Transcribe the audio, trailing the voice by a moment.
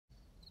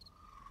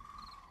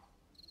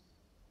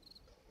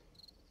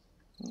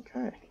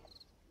Okay.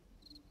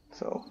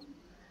 So,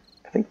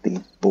 I think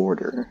the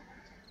border...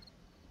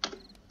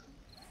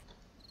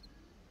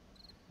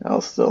 I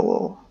was still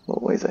a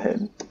little ways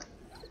ahead.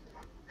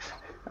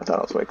 I thought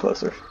I was way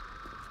closer.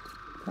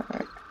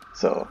 Alright,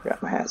 so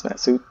got my hazmat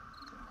suit.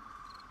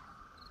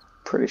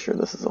 Pretty sure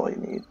this is all you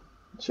need.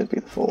 It should be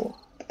the full,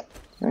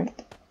 right?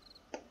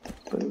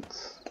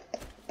 Boots.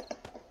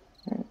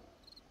 Alright.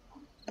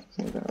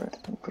 Seems alright.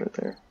 I'll put it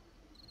there.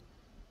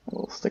 A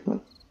little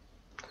stickman.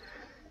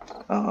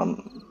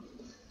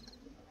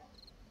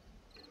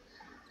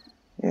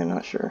 Yeah,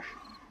 not sure.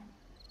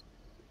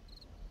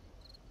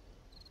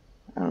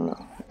 I don't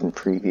know. In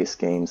previous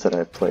games that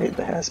I've played,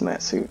 the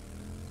hazmat suit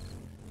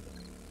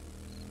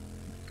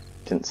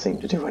didn't seem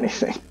to do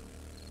anything.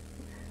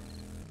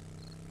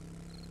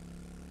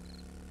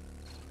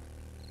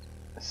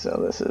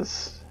 So this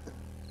is...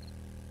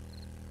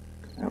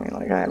 I mean,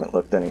 like, I haven't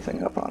looked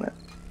anything up on it.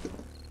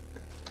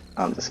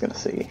 I'm just gonna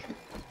see.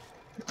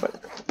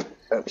 But,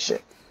 oh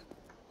shit.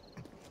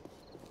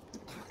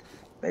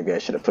 Maybe I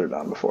should have put it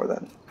on before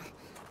then.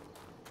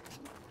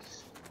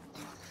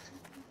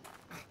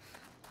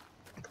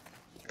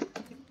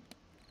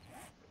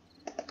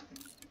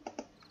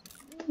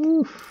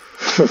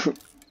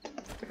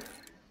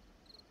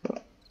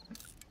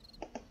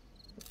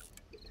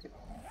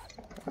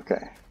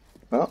 Okay.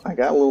 Well, I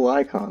got a little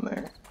icon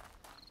there.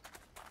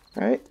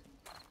 Right?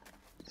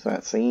 So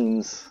that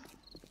seems...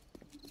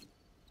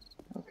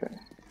 Okay.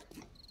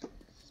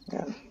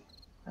 Yeah.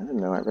 I didn't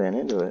know I ran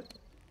into it.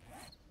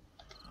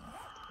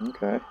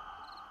 Okay.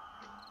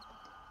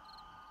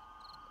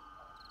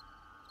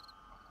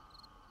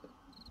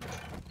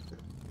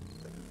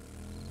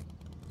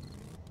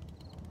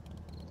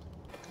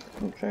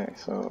 Okay,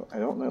 so I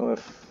don't know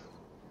if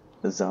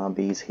the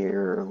zombies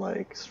here are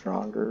like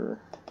stronger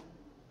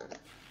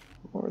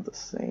or the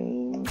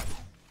same.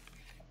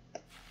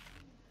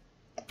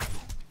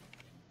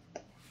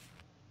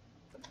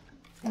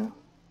 Yeah,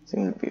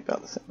 seem to be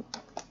about the same.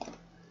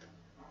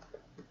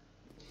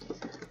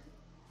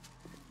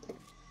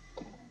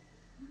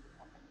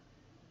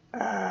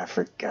 Ah, I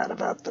forgot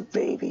about the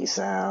baby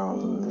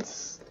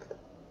sounds.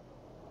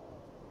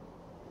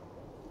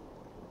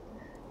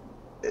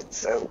 It's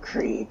so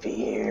creepy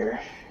here.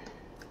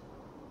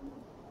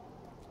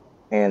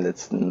 And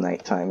it's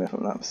nighttime if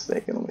I'm not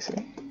mistaken. Let me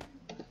see.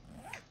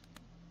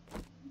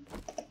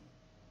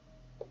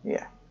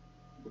 Yeah.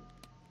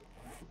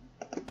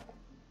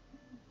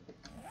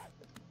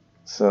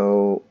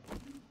 So,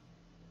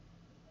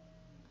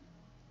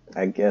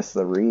 I guess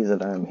the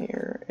reason I'm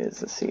here is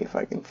to see if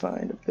I can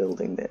find a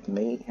building that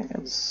may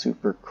have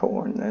super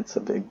corn. That's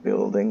a big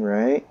building,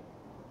 right?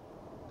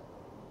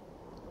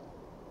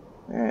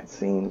 That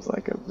seems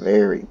like a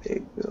very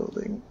big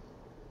building.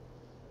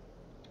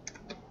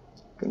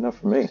 Good enough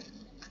for me.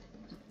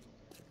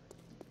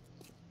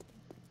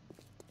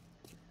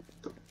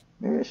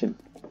 Maybe I should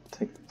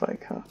take the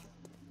bike, huh?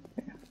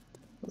 Yeah.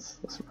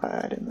 Let's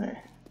ride in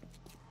there.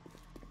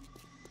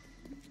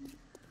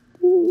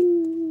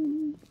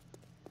 Woo.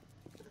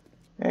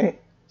 Hey,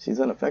 she's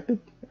unaffected?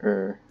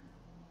 Or...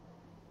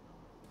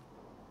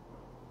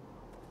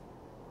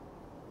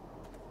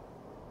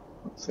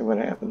 Let's see what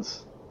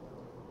happens.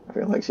 I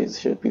feel like she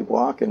should be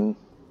walking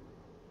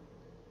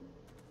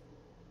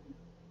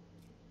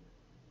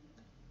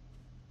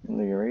in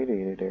the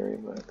irradiated area,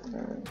 but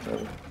alright,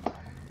 whatever.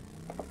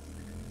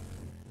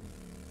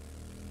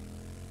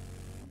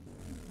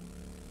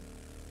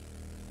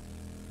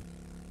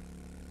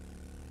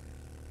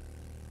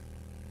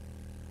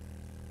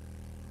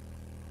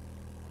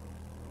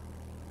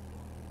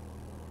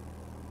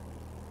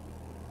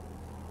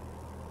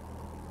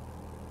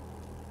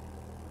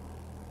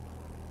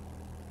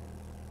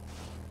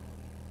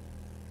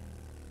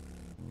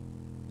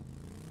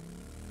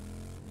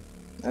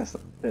 That's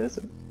not, is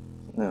it?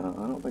 No,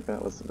 I don't think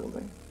that was the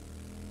building.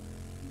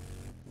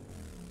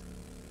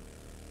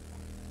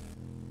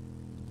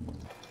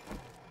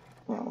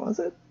 Well, was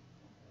it?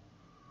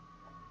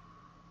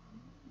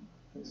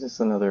 It's just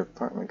another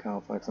apartment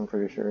complex, I'm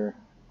pretty sure.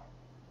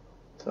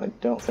 So I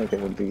don't think it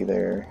would be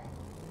there.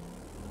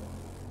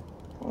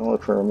 I'll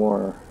look for a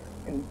more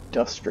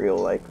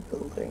industrial-like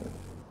building.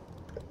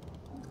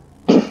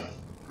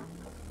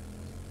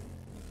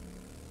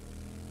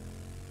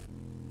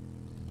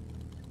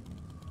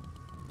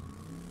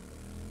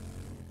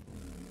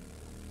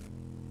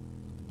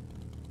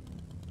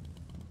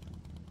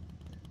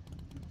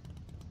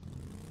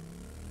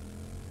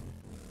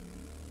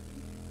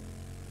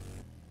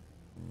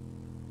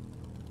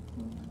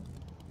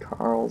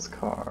 Carl's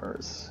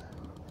Cars.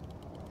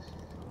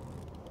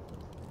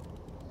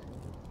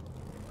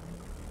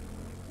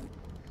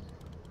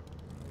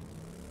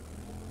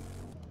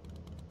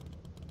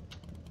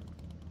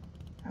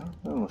 I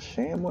don't know,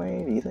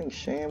 Shamway? Do you think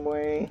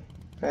Shamway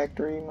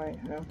factory might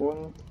have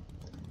one?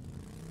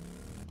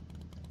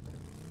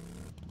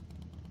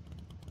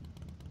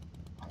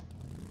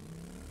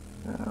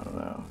 I don't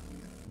know.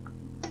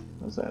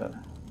 Was that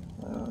a...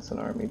 that's an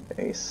army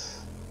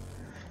base.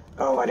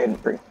 Oh, I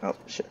didn't bring... oh,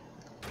 shit.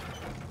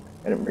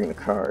 I didn't bring the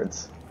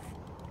cards.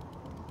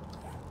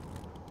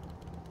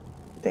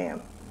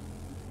 Damn.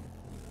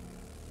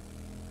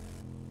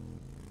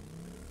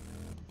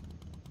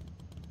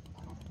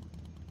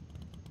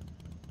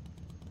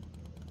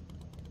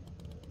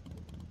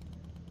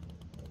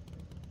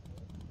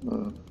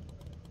 Hmm.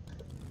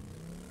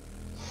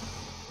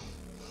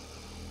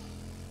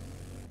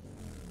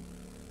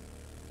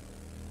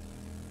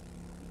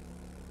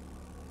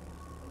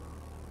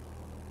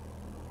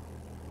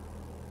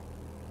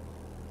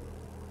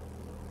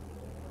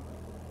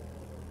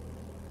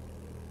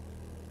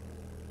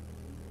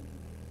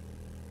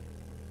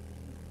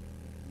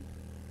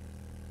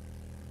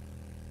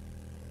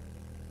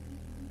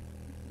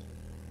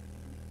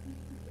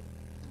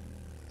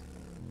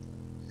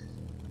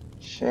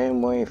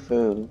 Shamway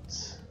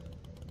Foods.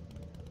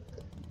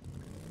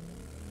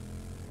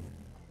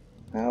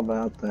 How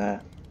about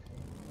that?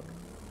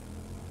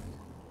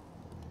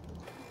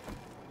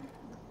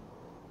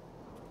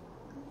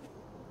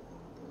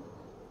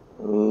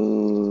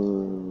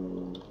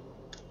 Ooh.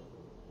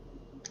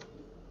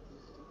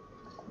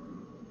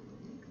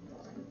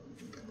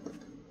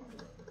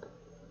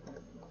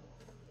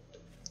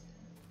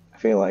 I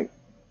feel like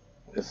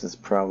this is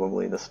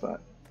probably the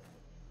spot.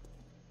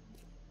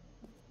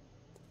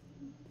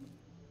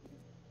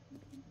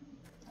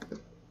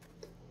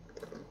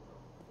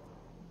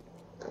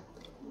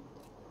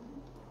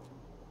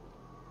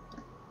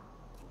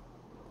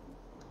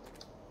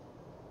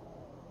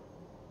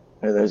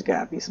 There's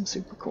gotta be some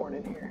super corn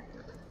in here.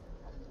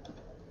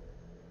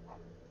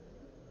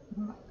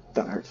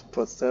 Thought I heard some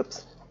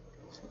footsteps.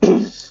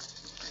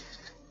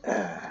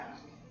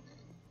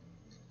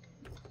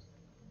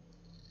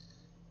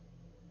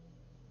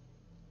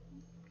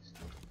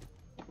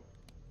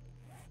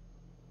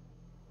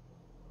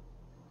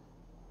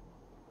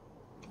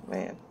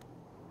 Man.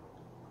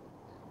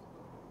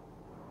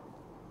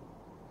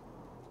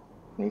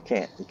 You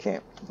can't,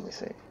 let me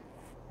see.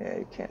 Yeah,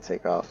 you can't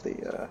take off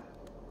the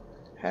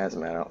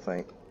hazmat, I don't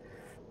think.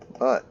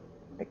 But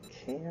I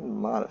can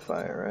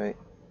modify it, right?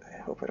 I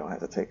hope I don't have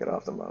to take it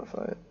off to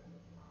modify it.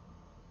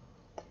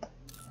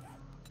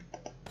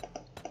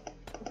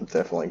 I'm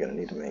definitely going to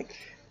need to make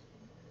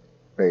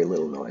very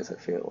little noise, I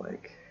feel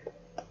like.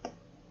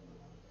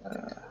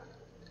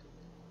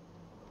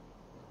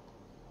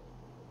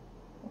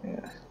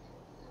 Yeah.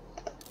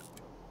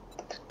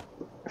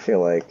 I feel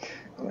like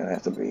I'm going to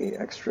have to be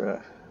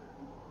extra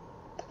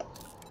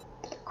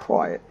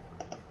quiet.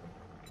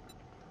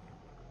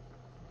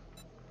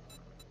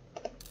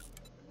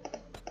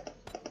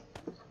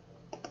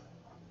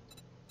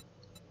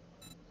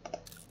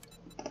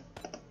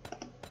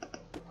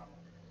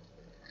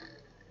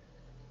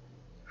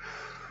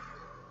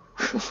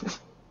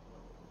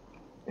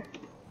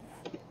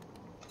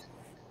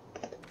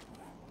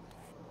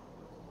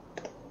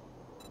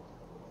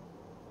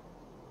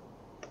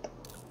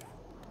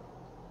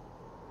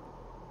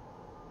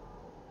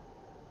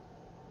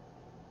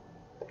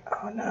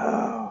 Oh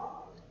no,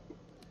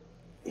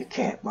 you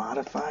can't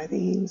modify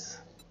these.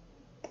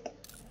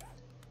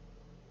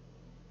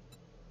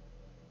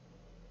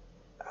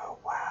 Oh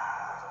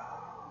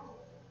wow,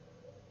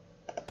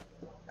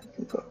 I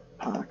can put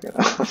a pocket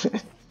on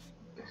it.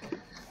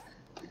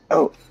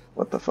 Oh,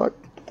 what the fuck?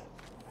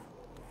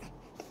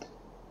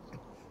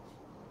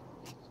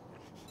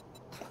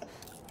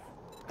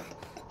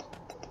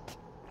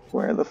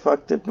 Where the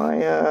fuck did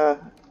my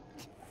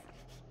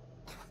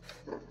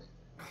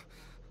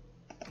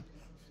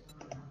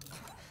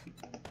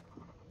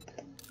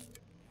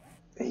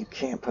You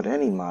can't put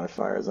any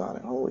modifiers on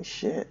it. Holy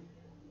shit.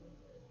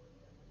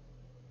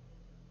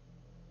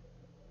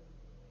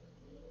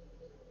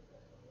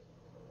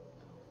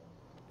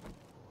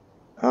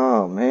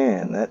 Oh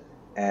man, that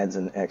adds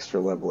an extra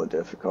level of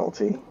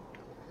difficulty.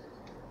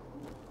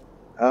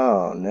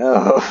 Oh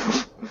no.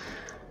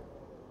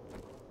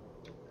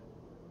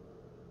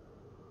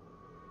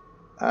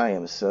 I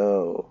am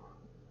so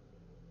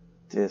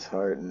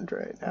disheartened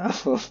right now.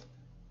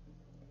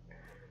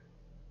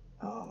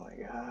 Oh my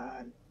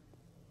god.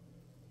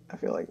 I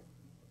feel like,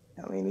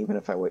 I mean, even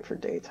if I wait for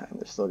daytime,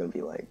 there's still gonna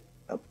be like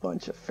a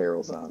bunch of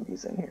feral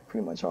zombies in here.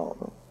 Pretty much all of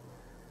them.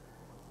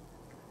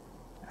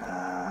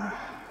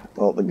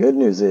 Well, the good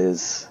news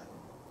is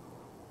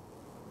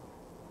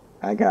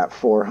I got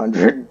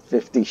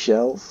 450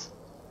 shells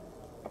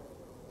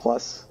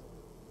plus.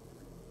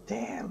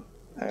 Damn.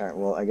 Alright,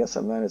 well, I guess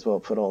I might as well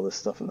put all this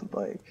stuff in the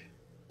bike.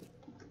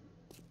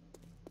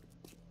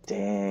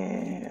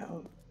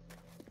 Damn.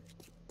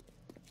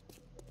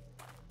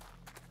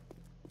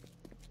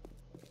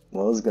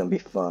 Well, this is gonna be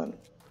fun.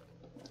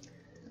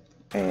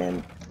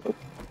 And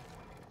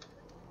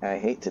I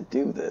hate to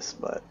do this,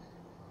 but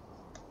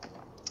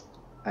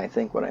I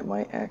think what I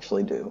might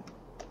actually do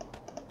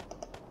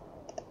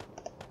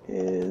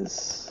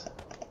is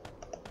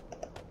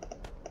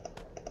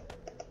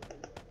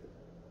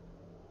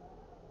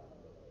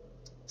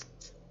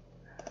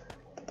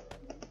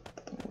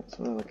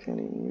well, I can't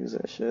even use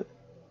that shit.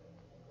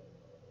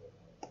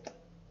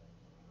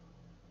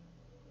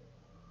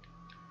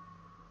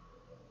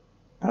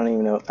 I don't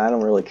even know. I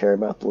don't really care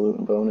about the loot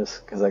and bonus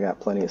because I got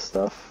plenty of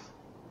stuff.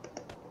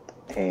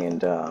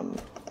 And I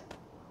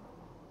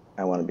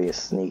want to be as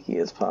sneaky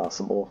as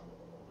possible.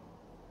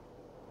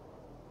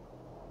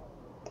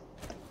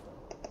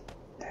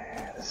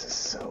 This is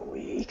so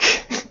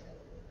weak.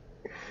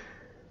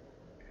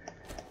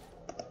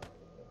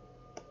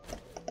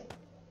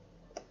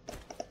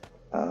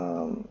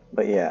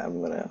 But yeah, I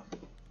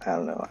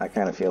don't know, I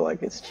kind of feel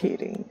like it's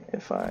cheating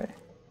if I...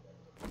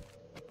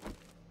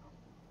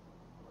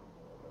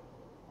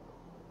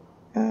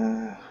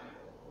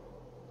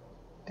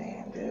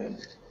 Damn,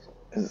 dude.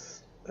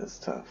 This is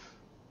tough.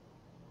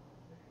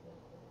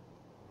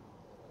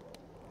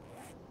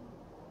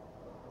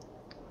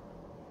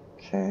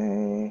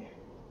 Okay.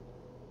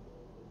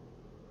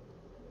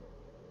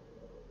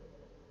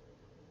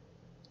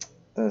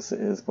 This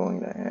is going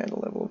to add a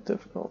level of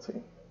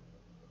difficulty.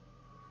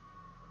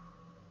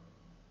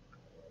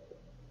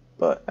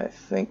 But I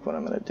think what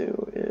I'm going to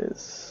do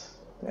is...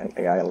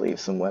 I gotta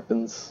leave some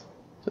weapons,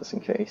 just in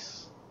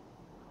case.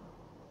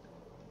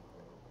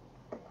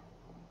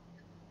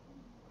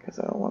 Because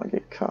I don't want to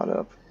get caught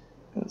up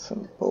in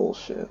some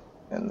bullshit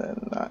and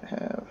then not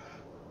have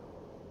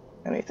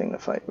anything to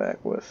fight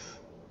back with.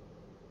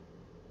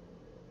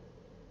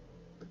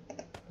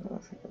 I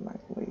think I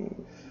might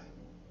leave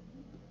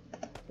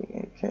the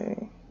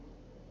AK.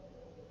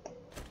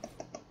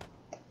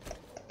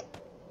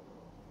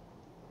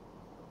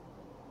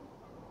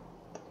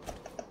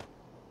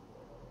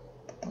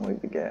 I'll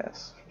leave the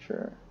gas, for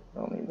sure. I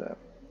don't need that.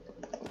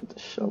 The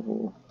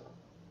shovel.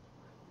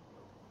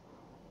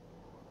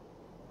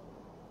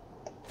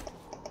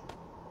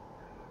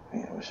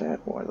 Man, I wish I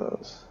had more of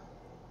those.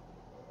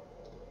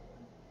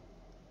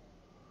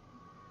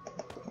 I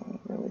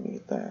don't really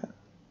need that.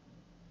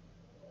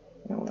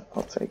 You know what,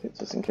 I'll take it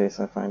just in case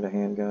I find a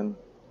handgun.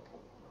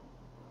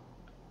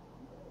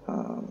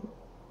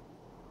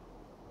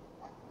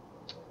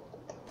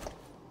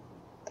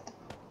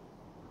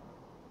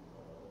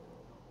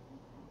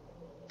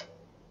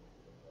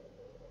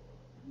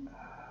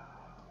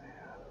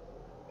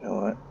 You know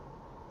what?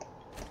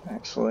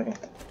 Actually,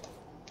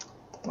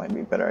 might be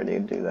a better idea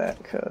to do that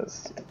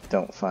because you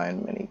don't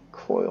find many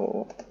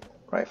coil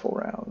rifle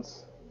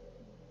rounds.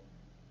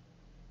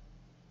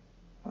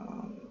 I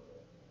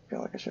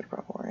feel like I should have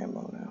brought more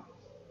ammo now.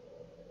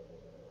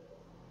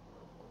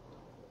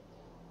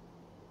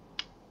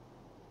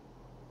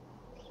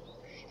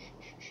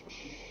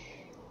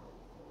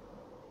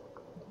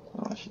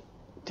 Oh,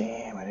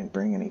 damn, I didn't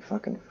bring any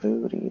fucking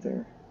food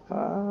either.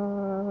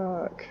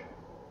 Fuck.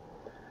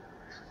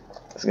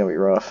 It's gonna be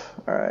rough.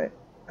 Alright,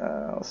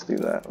 let's do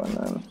that one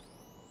then.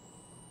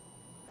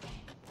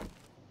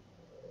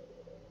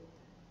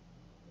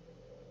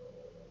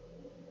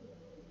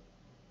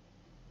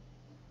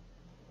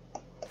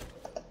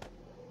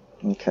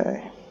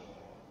 Okay.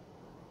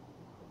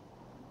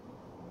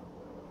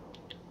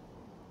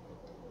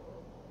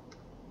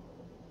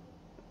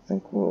 I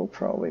think we'll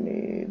probably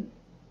need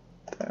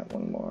that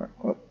one more.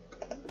 Whoop.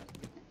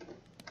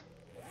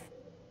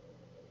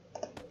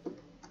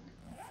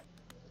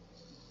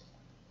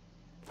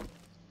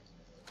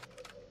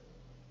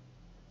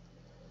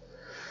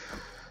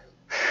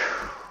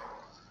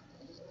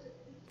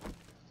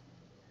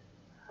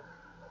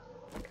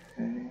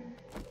 Okay.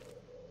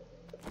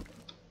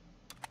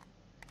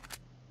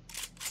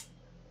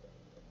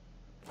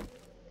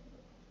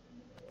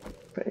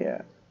 But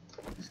yeah.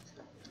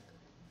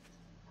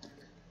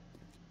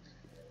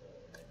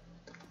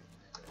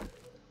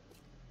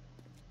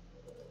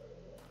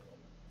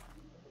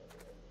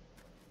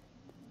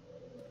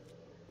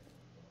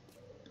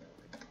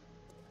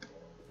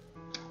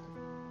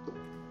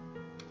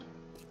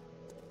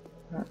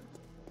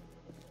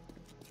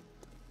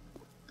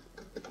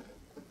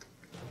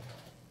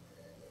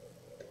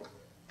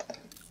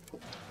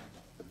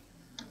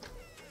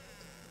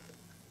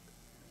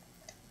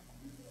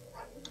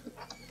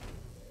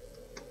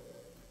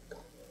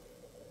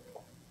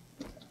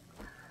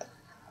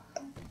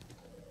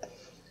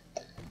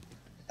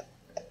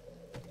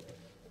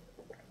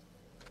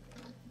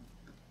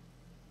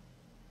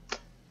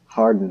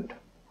 Hardened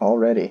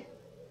already.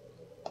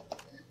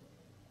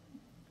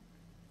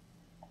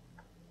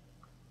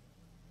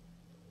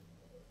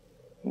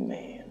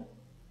 Man.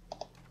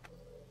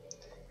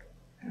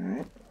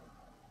 Alright.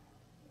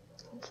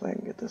 Hopefully I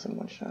can get this in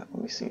one shot.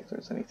 Let me see if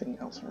there's anything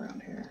else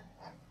around here.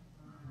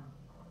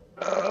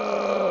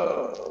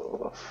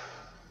 Oh.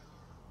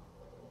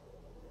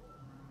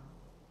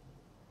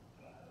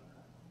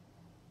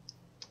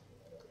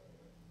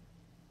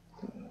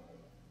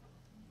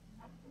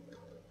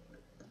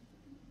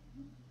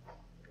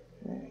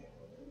 Okay.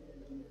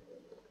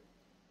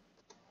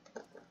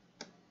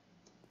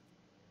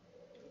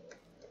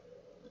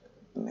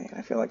 Man,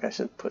 I feel like I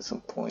should put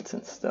some points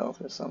in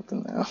stealth or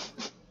something now.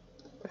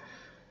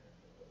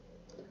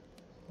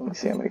 Let me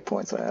see how many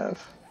points I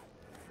have.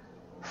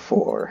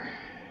 4.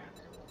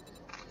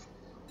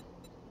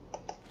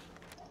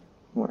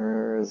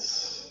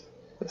 Where's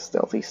the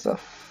stealthy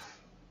stuff?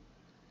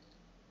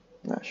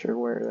 Not sure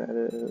where that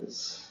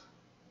is.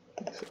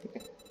 Let's see.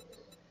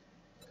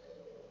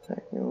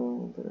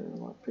 Technical,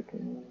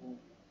 lockpicking.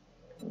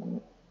 I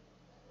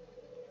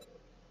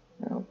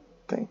don't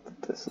think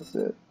that this is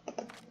it.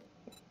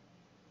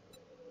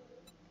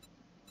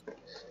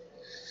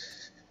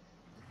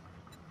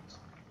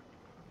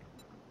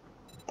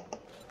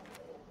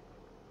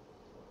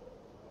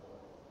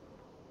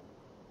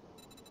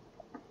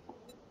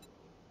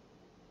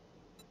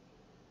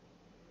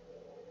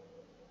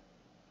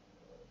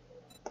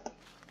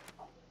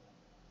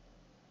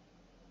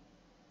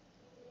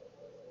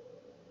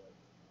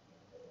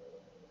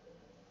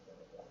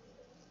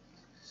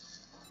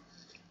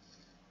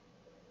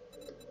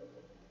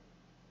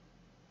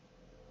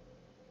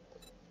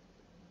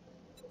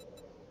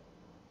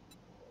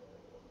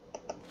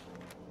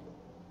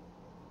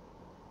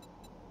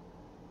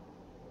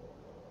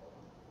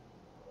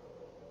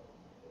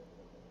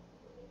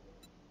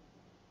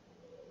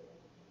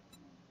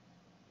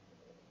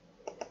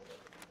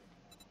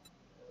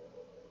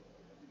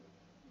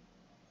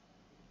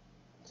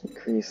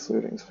 Increase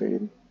looting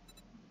speed.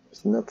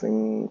 There's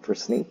nothing for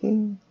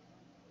sneaking.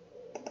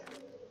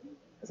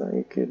 I thought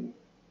you could.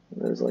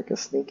 There's like a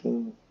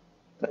sneaking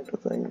type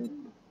of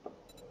thing.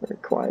 Very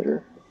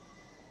quieter.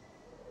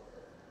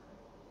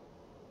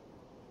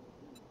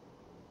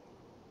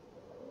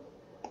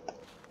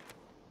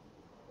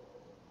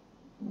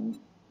 Hmm.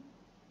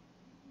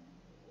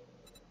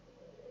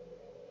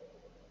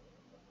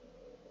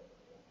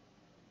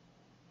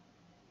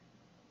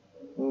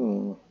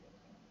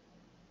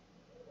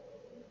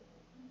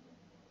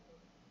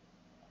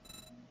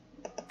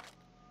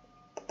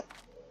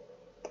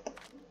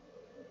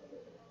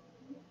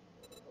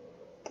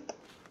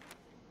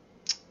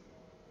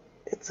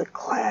 It's a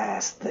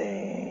class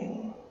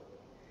thing.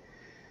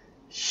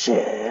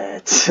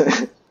 Shit.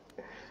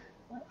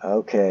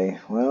 Okay,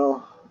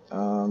 well,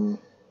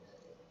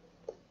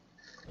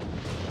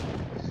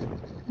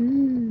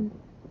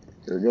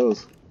 here it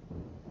goes.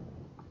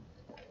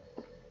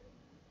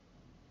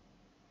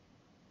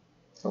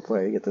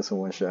 Hopefully I get this in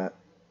one shot.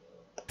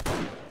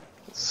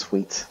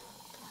 Sweet.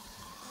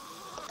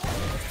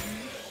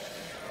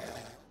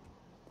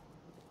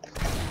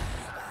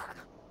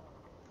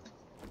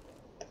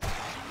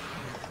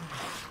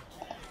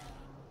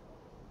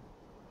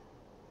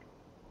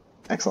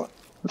 Excellent.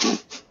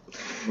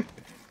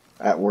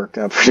 That worked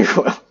out pretty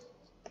well.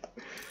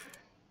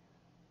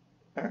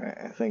 Alright,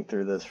 I think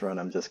through this run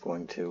I'm just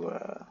going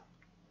to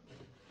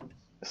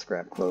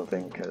scrap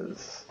clothing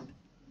because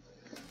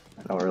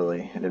I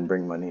didn't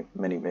bring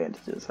many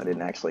bandages. I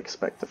didn't actually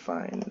expect to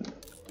find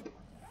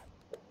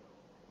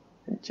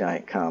a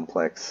giant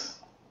complex.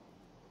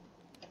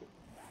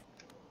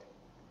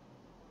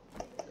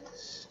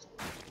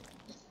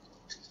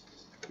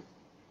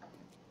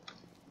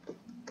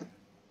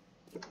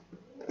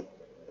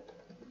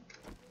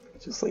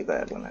 Just leave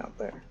that one out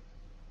there.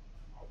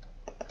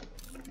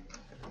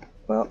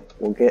 Well,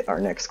 we'll get our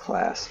next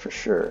class for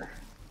sure.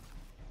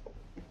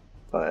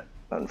 But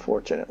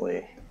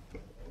unfortunately,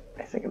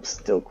 I think I'm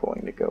still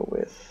going to go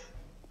with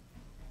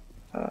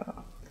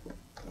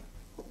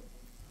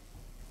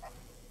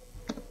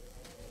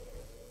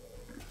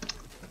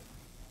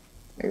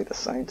maybe the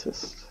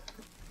scientist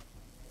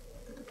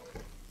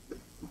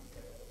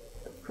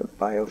for the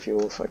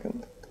biofuel, so I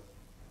can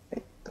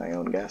make my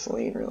own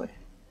gasoline, really.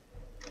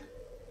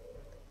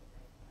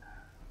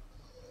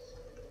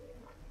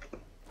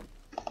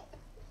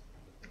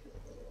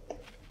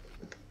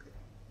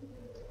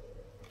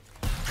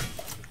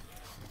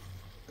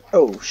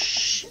 Oh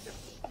shit.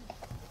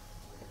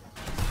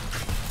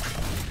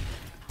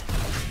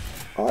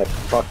 Oh, I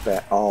fucked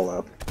that all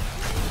up.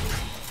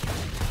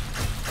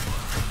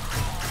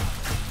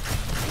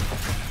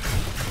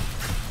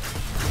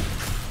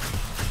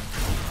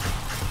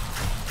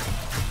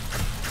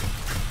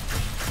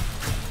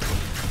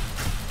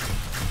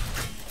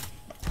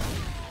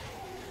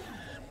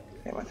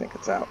 Damn, I think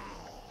it's out.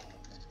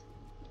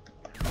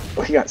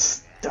 Oh, he got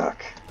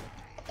stuck.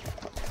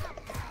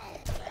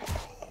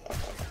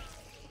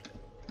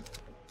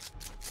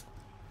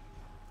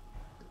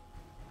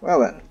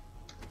 Well then,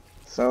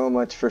 so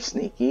much for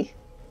sneaky.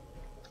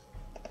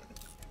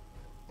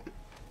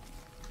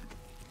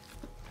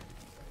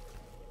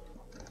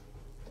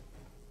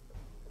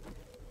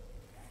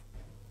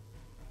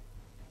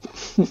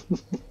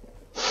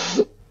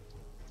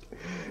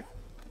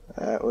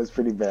 That was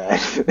pretty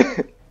bad.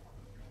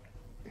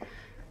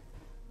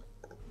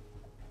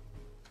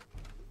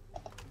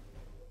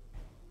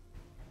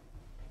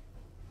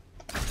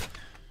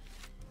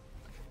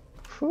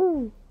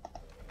 Whew.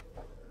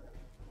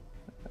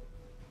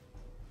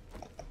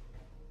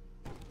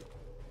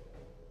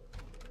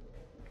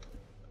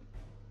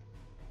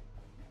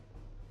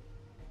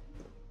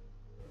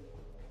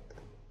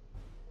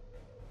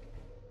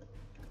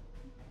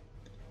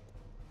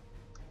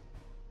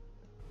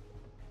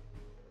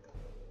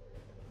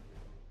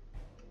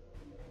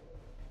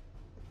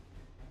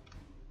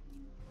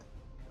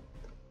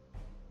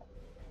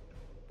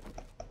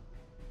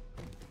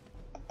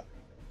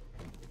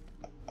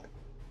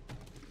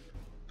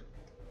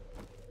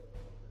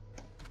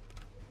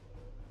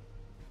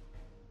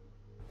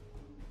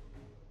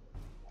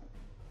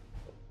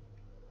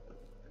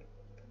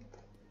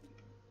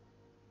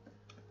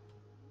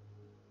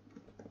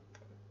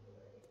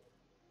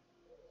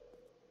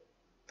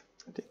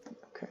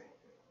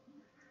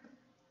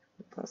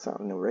 I saw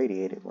an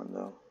irradiated one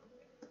though.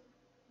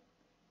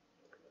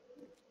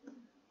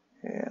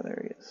 Yeah, there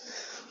he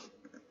is.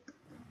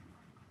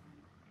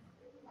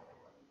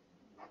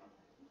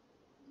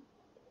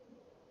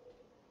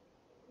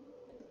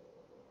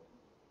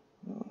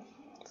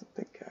 It's a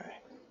big guy.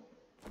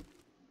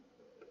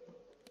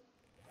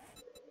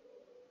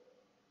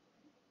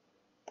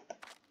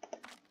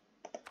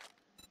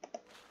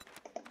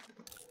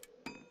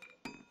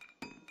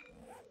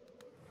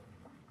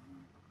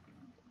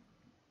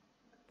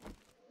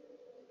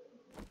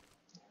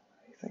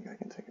 I think I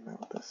can take him out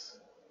with this.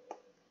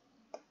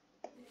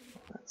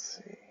 Let's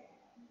see.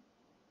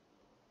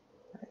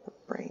 All right, the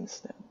brain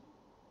stem.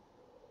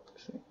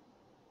 Let's see. A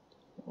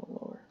little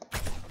lower.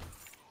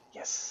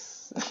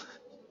 Yes.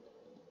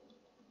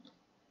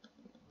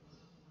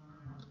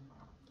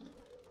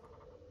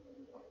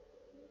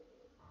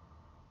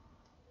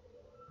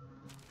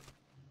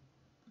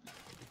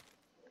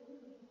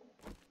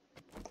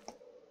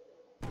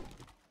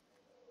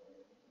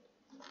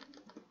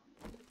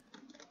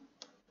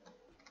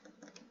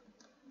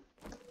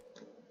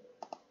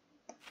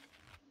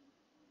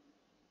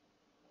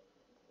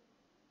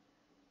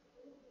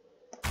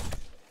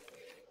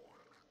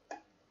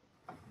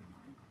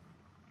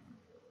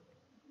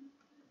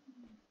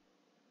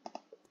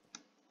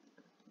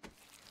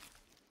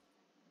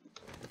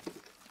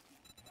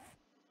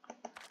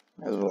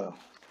 As well.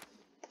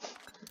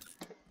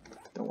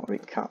 Don't want to be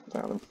caught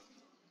without him.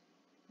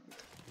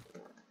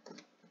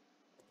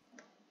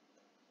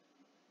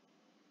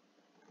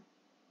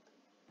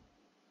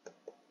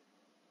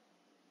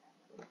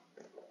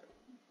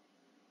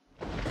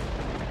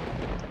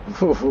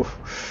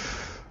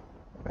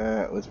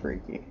 That was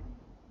freaky.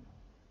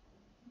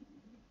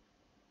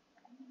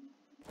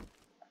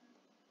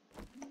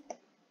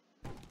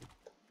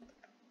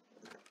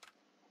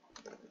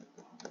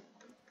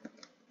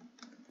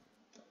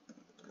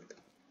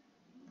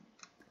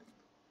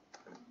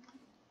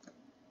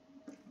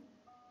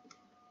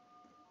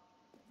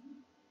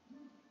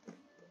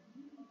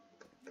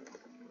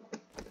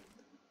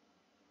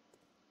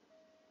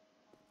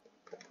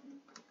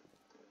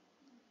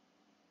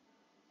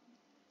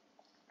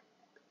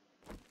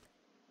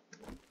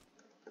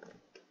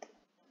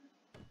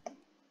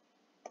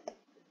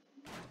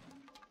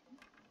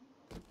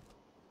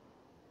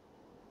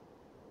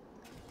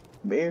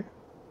 Beer?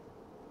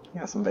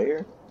 Got some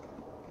beer?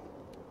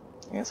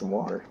 And some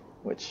water,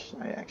 which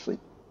I actually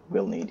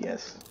will need,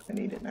 yes. I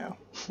need it now.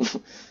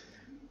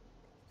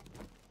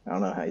 I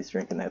don't know how he's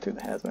drinking that through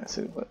the hazmat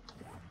suit, but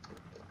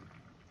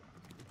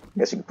I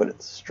guess you can put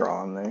a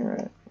straw in there,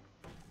 right?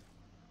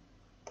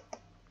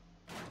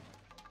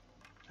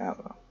 I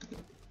don't know.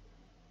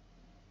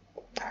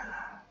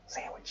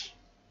 Sandwich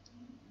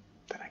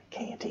that I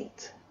can't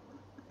eat.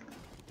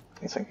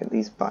 I guess I get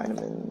these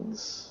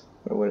vitamins,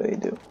 or what do they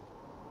do?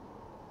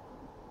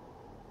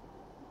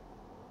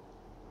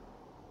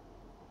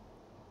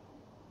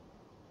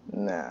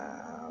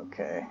 Nah,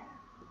 okay.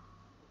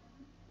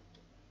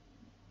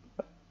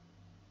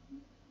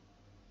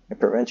 It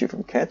prevents you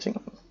from catching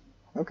them.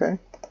 Okay.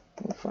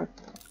 Well, fuck.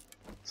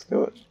 Let's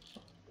do it.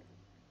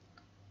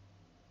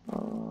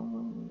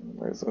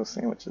 Where's those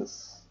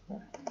sandwiches?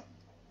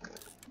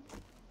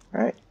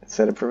 Alright, it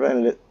said it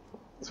prevented it.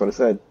 That's what it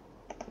said.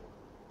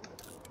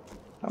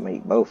 I'm gonna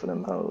eat both of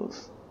them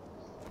hoes.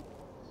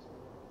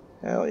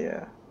 Hell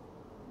yeah.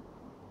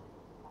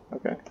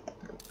 Okay.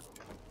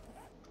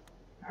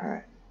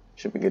 Alright.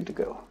 Should be good to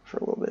go for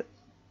a little bit.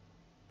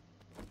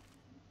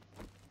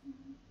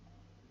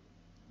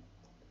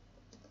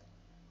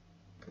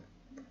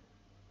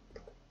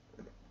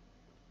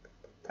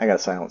 I got a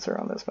silencer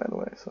on this, by the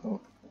way,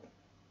 so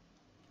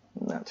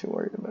I'm not too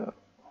worried about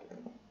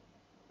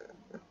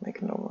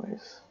making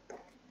noise.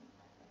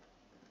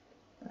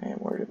 I am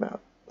worried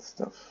about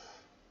stuff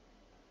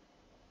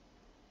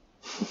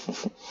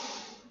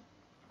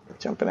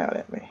jumping out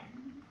at me.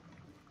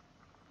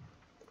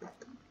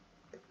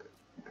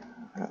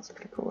 That's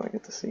pretty cool. I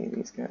get to see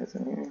these guys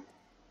in here.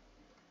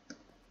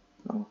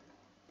 Oh,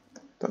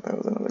 thought that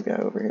was another guy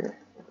over here.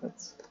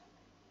 That's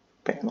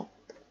panel.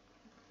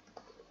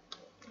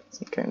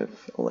 Some kind of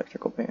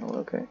electrical panel,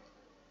 okay.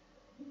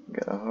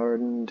 Got a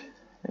hardened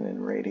and then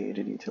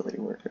irradiated utility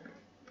worker.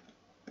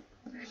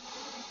 I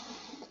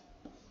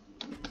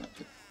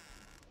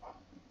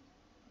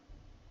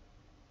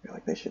feel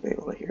like they should be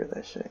able to hear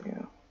that shit, you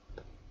know.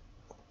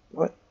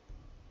 What?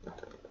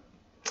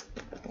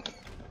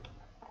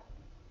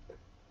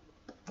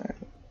 Alright.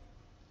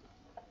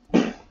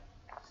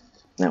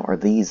 Now, are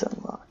these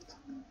unlocked?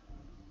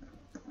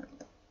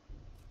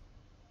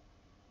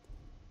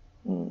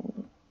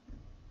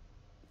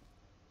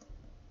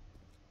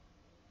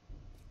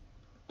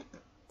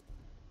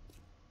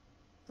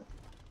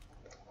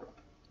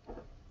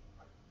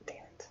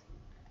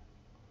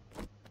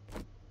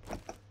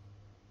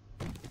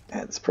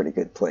 That's pretty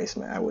good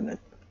placement. I wouldn't have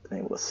been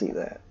able to see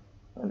that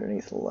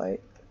underneath the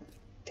light.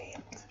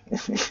 Damn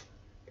it.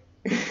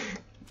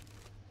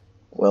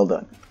 Well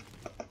done.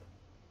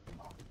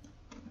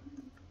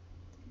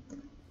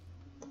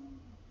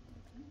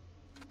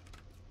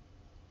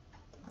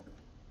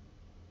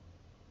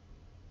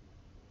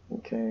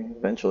 Okay,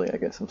 eventually I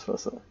guess I'm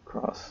supposed to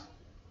cross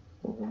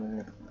over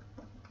there.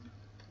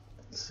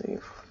 Let's see.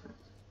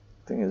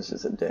 I think it's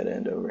just a dead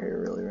end over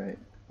here, really, right?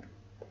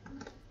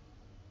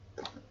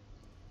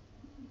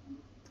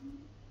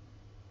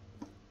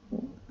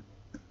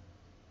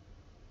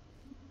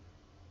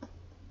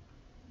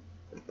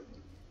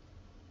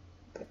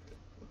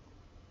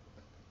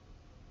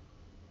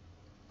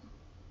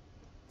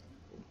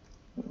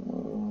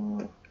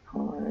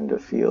 Kinda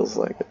feels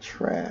like a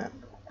trap.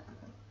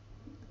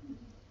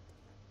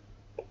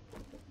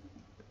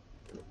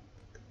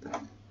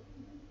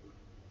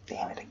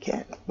 Damn it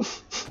again.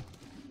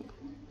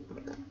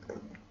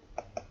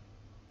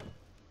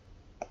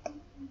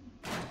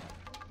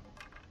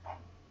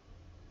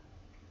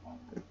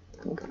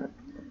 Okay.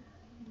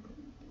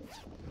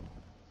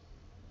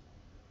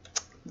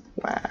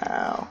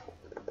 Wow.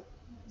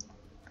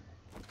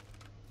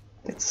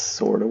 It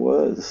sorta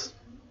was.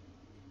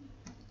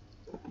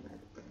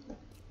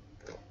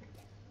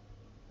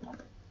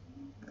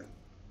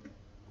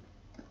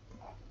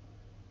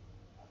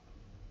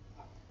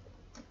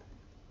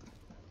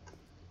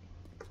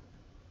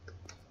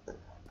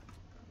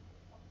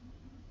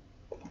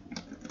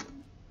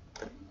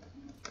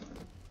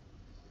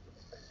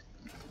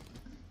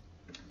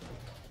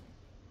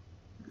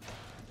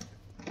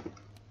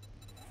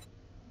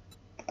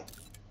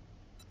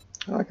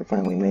 Oh, I can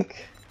finally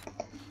make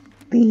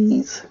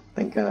these.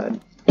 Thank God.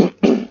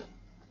 Yeah.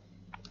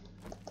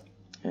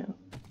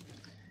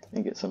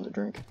 And get something to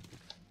drink.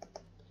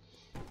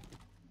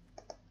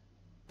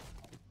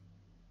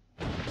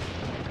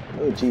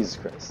 Oh, Jesus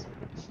Christ.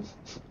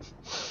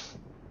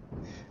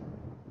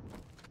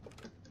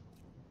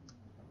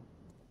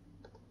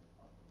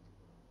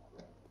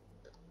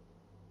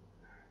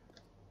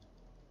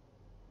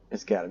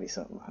 There's gotta be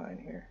something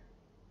behind here.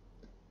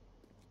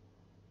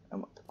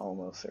 I'm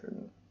almost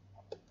certain.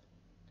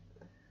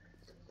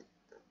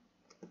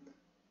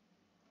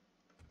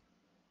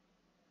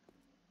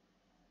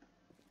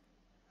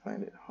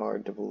 Find it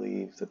hard to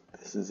believe that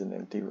this is an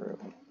empty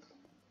room.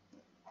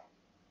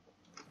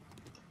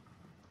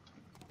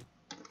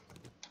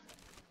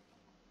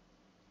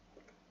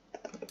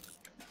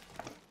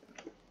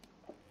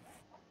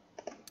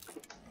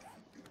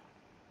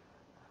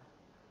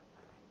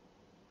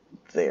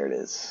 There it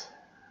is.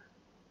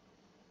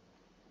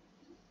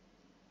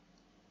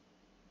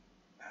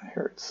 I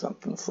heard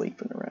something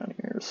sleeping around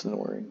here,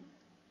 snoring.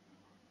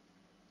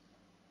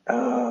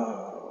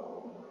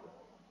 Oh.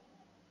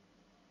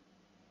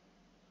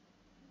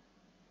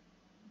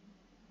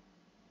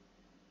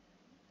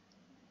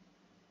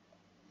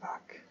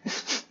 Fuck.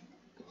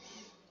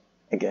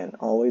 Again,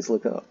 always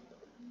look up.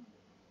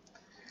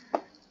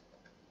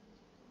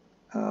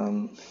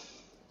 I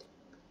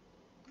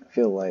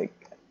feel like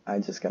I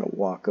just gotta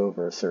walk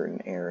over a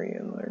certain area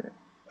and there.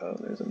 Oh,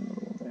 there's another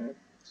one there.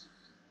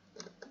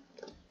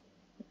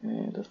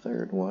 And a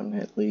third one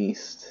at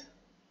least.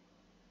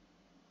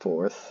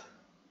 Fourth.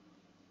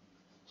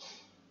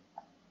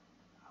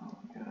 Oh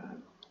my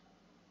God.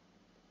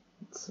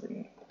 Let's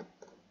see.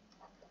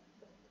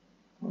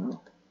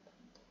 Well.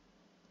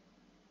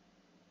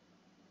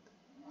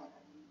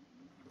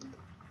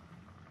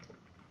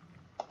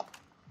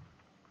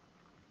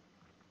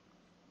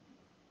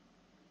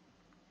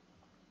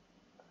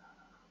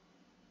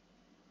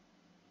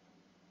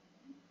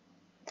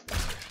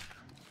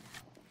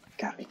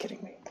 Gotta be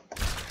kidding me.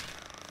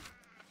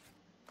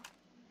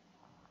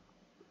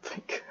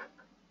 Thank God.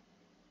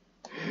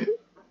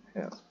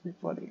 Yeah, it's pretty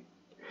funny.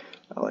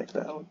 I like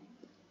that one.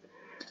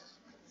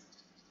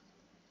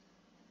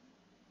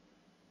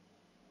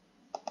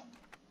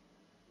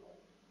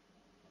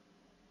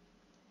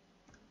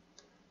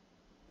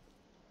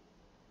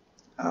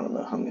 I don't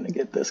know how I'm gonna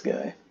get this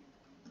guy.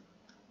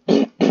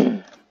 Yeah,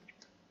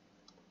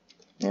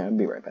 I'll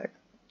be right back.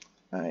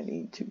 I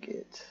need to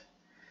get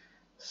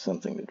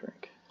something to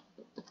drink.